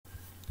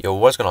Yo,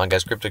 what's going on,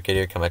 guys? Crypto Kid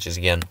here, coming at you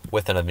again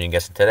with another video.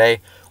 Guys, today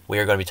we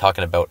are going to be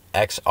talking about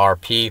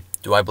XRP.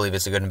 Do I believe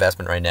it's a good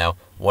investment right now?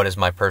 What is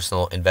my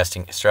personal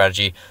investing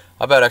strategy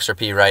about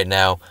XRP right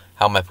now?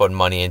 How am I putting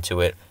money into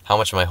it? How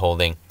much am I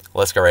holding?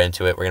 Let's get right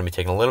into it. We're going to be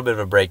taking a little bit of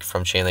a break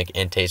from Chainlink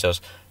and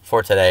Tezos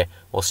for today.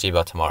 We'll see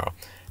about tomorrow.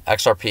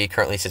 XRP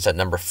currently sits at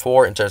number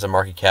 4 in terms of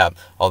market cap,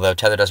 although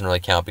Tether doesn't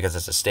really count because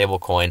it's a stable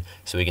coin,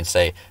 so we can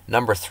say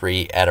number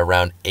 3 at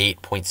around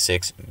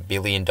 $8.6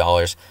 billion.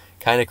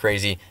 Kind of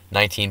crazy,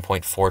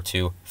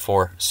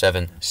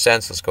 19.4247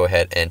 cents. Let's go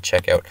ahead and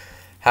check out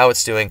how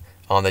it's doing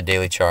on the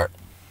daily chart.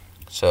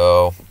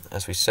 So,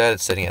 as we said,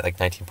 it's sitting at like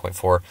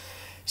 19.4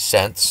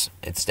 cents.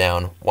 It's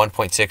down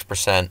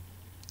 1.6%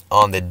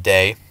 on the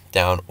day,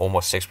 down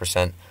almost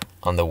 6%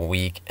 on the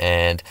week,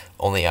 and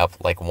only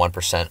up like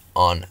 1%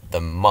 on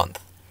the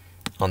month.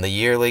 On the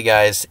yearly,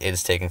 guys, it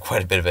has taken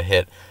quite a bit of a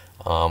hit.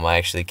 I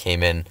actually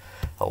came in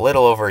a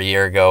little over a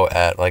year ago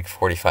at like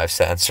 45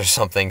 cents or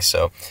something,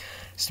 so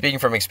speaking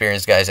from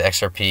experience, guys,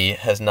 XRP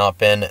has not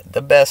been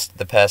the best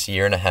the past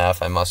year and a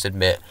half, I must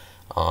admit.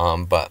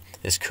 But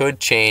this could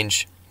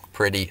change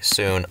pretty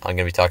soon. I'm going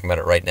to be talking about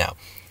it right now.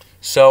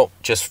 So,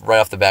 just right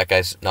off the bat,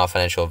 guys, not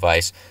financial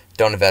advice.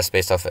 Don't invest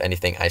based off of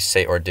anything I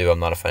say or do. I'm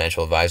not a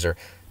financial advisor.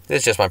 This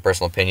is just my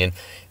personal opinion.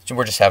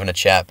 We're just having a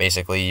chat,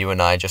 basically, you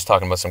and I, just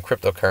talking about some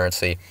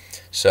cryptocurrency.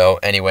 So,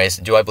 anyways,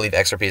 do I believe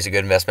XRP is a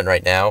good investment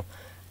right now?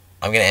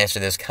 I'm going to answer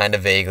this kind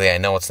of vaguely. I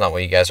know it's not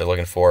what you guys are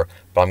looking for,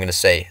 but I'm going to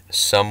say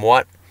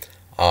somewhat.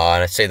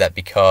 And I say that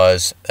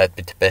because that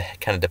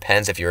kind of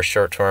depends if you're a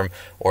short-term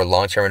or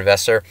long-term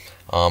investor.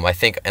 I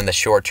think in the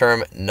short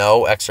term,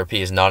 no, XRP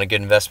is not a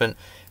good investment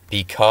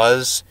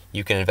because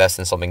you can invest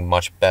in something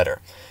much better.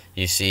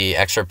 You see,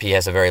 XRP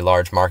has a very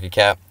large market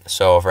cap,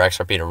 so for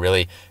XRP to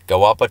really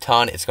go up a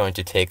ton, it's going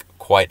to take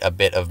quite a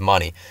bit of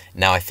money.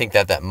 Now, I think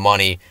that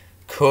money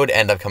could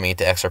end up coming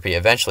into XRP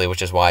eventually,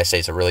 which is why I say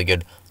it's a really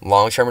good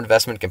long-term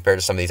investment compared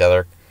to some of these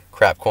other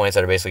crap coins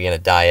that are basically going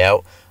to die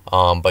out.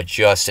 But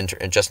just in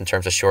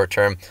terms of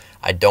short-term,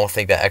 I don't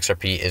think that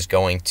XRP is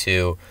going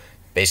to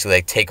basically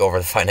like take over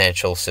the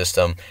financial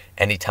system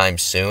anytime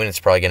soon.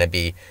 It's probably going to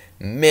be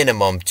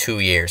minimum 2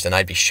 years, and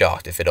I'd be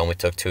shocked if it only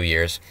took 2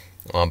 years.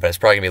 But it's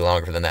probably going to be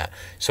longer than that.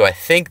 So I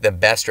think the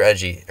best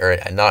strategy, or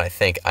not I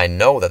think, I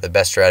know that the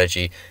best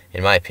strategy,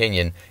 in my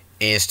opinion,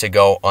 is to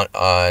go on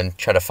and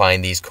try to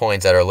find these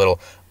coins that are a little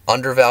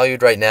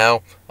undervalued right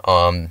now,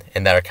 and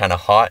that are kind of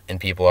hot, and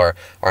people are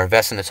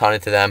investing a ton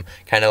into them,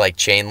 kind of like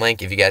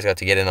Chainlink. If you guys got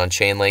to get in on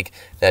Chainlink,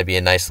 that'd be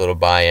a nice little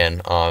buy-in.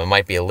 It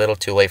might be a little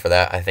too late for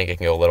that. I think it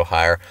can go a little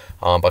higher.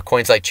 But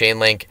coins like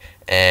Chainlink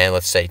and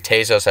let's say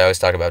Tezos, I always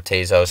talk about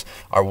Tezos,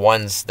 are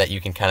ones that you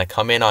can kind of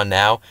come in on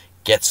now,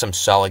 get some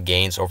solid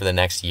gains over the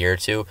next year or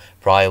two,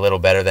 probably a little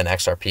better than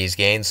XRP's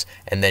gains,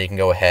 and then you can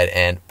go ahead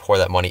and pour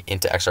that money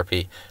into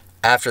XRP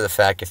after the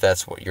fact if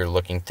that's what you're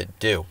looking to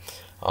do.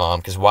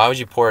 Because why would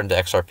you pour into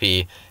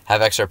XRP, have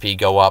XRP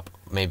go up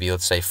maybe,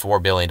 let's say,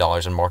 $4 billion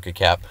in market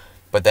cap,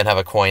 but then have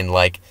a coin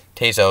like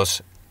Tezos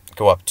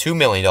go up $2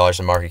 million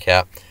in market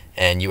cap,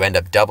 and you end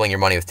up doubling your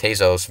money with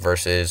Tezos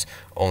versus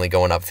only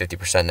going up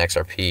 50% in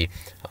XRP,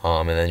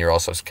 and then you're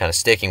also kind of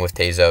sticking with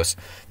Tezos.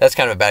 That's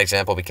kind of a bad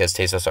example because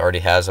Tezos already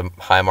has a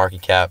high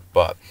market cap,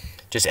 but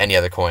just any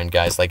other coin,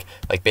 guys, like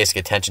Basic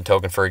Attention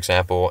Token, for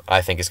example,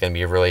 I think is going to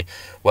be a really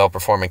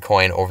well-performing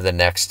coin over the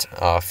next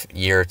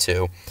year or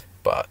two,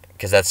 but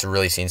because that's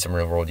really seen some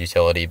real-world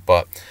utility.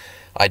 But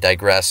I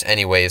digress.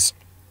 Anyways,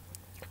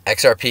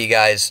 XRP,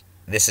 guys,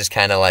 this is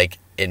kind of like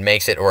it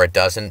makes it or it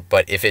doesn't,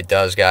 but if it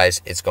does,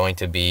 guys, it's going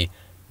to be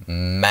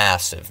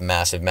massive,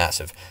 massive,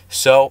 massive.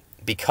 So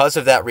because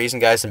of that reason,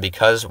 guys, and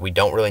because we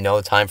don't really know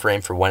the time frame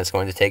for when it's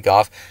going to take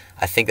off,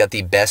 I think that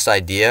the best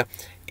idea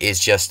is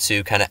just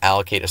to kind of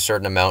allocate a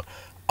certain amount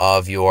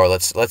of your,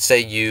 let's say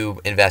you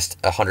invest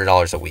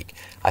 $100 a week.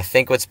 I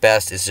think what's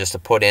best is just to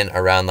put in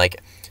around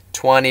like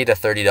 $20 to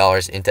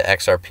 $30 into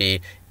XRP,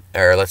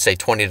 or let's say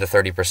 20 to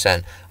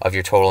 30% of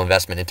your total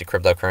investment into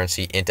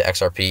cryptocurrency into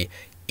XRP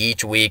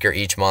each week or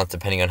each month,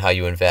 depending on how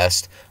you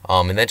invest,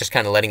 and then just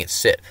kind of letting it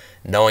sit,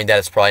 knowing that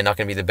it's probably not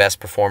going to be the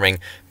best performing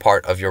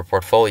part of your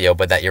portfolio,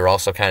 but that you're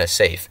also kind of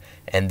safe.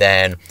 And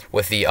then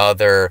with the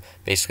other,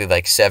 basically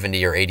like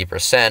 70 or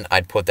 80%,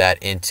 I'd put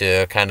that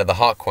into kind of the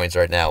hot coins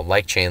right now,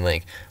 like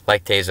Chainlink,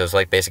 like Tezos,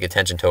 like Basic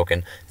Attention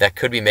Token, that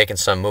could be making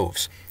some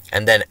moves.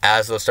 And then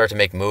as those start to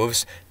make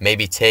moves,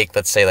 maybe take,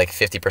 let's say, like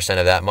 50%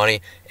 of that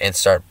money and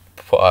start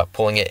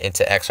pulling it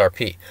into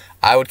XRP.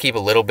 I would keep a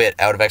little bit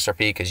out of XRP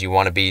because you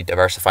want to be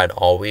diversified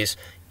always.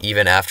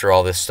 Even after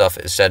all this stuff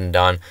is said and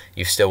done,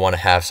 you still want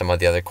to have some of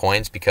the other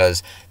coins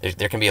because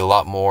there can be a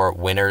lot more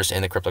winners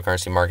in the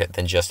cryptocurrency market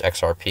than just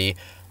XRP.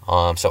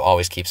 So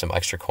always keep some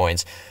extra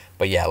coins.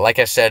 But yeah, like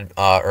I said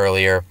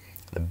earlier,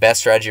 the best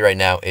strategy right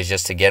now is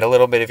just to get a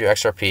little bit of your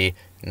XRP,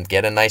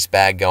 get a nice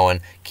bag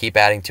going, keep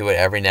adding to it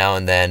every now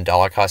and then,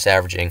 dollar cost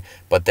averaging,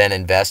 but then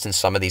invest in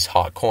some of these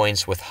hot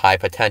coins with high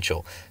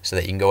potential so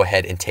that you can go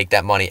ahead and take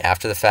that money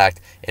after the fact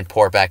and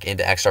pour it back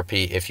into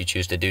XRP if you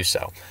choose to do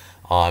so.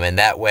 And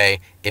that way,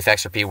 if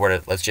XRP were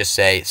to, let's just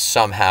say,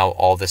 somehow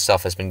all this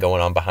stuff has been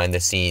going on behind the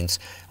scenes,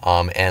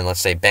 and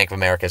let's say Bank of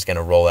America is going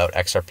to roll out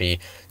XRP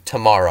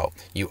tomorrow,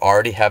 you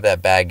already have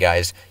that bag,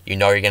 guys. You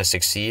know you're going to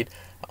succeed,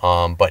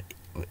 but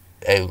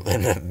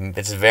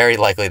it's very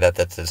likely that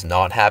that does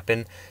not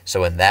happen.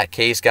 So in that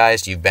case,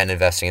 guys, you've been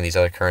investing in these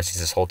other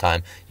currencies this whole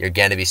time. You're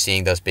going to be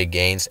seeing those big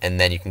gains, and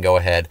then you can go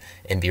ahead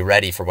and be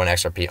ready for when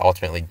XRP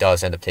ultimately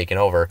does end up taking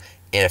over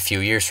in a few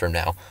years from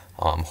now.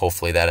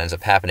 Hopefully that ends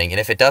up happening. And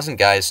if it doesn't,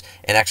 guys,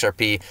 in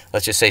XRP,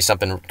 let's just say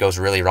something goes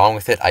really wrong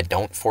with it. I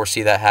don't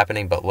foresee that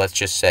happening, but let's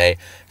just say,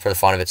 for the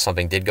fun of it,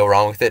 something did go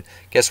wrong with it.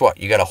 Guess what?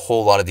 You got a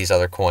whole lot of these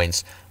other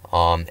coins,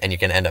 and you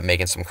can end up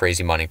making some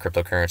crazy money in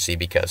cryptocurrency,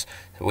 because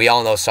we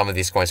all know some of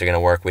these coins are going to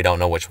work. We don't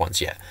know which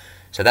ones yet.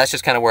 So that's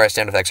just kind of where I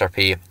stand with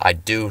XRP. I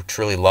do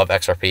truly love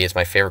XRP. It's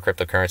my favorite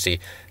cryptocurrency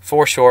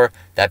for sure.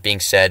 That being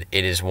said,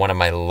 it is one of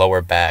my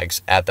lower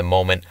bags at the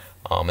moment.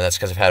 And that's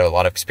because I've had a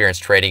lot of experience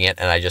trading it,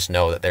 and I just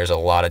know that there's a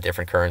lot of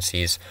different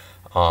currencies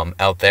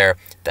out there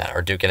that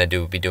are going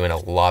to be doing a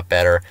lot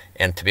better.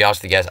 And to be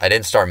honest with you guys, I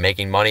didn't start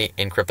making money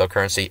in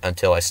cryptocurrency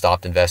until I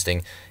stopped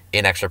investing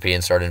in XRP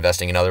and started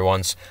investing in other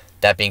ones.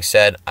 That being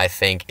said, I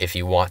think if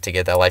you want to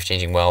get that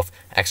life-changing wealth,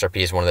 XRP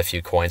is one of the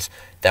few coins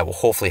that will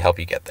hopefully help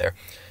you get there.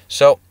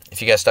 So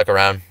if you guys stuck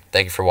around,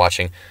 thank you for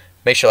watching.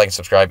 Make sure to like and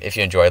subscribe if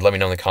you enjoyed. Let me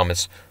know in the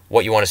comments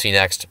what you want to see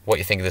next, what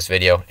you think of this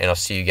video, and I'll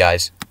see you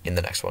guys in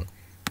the next one.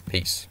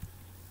 Peace.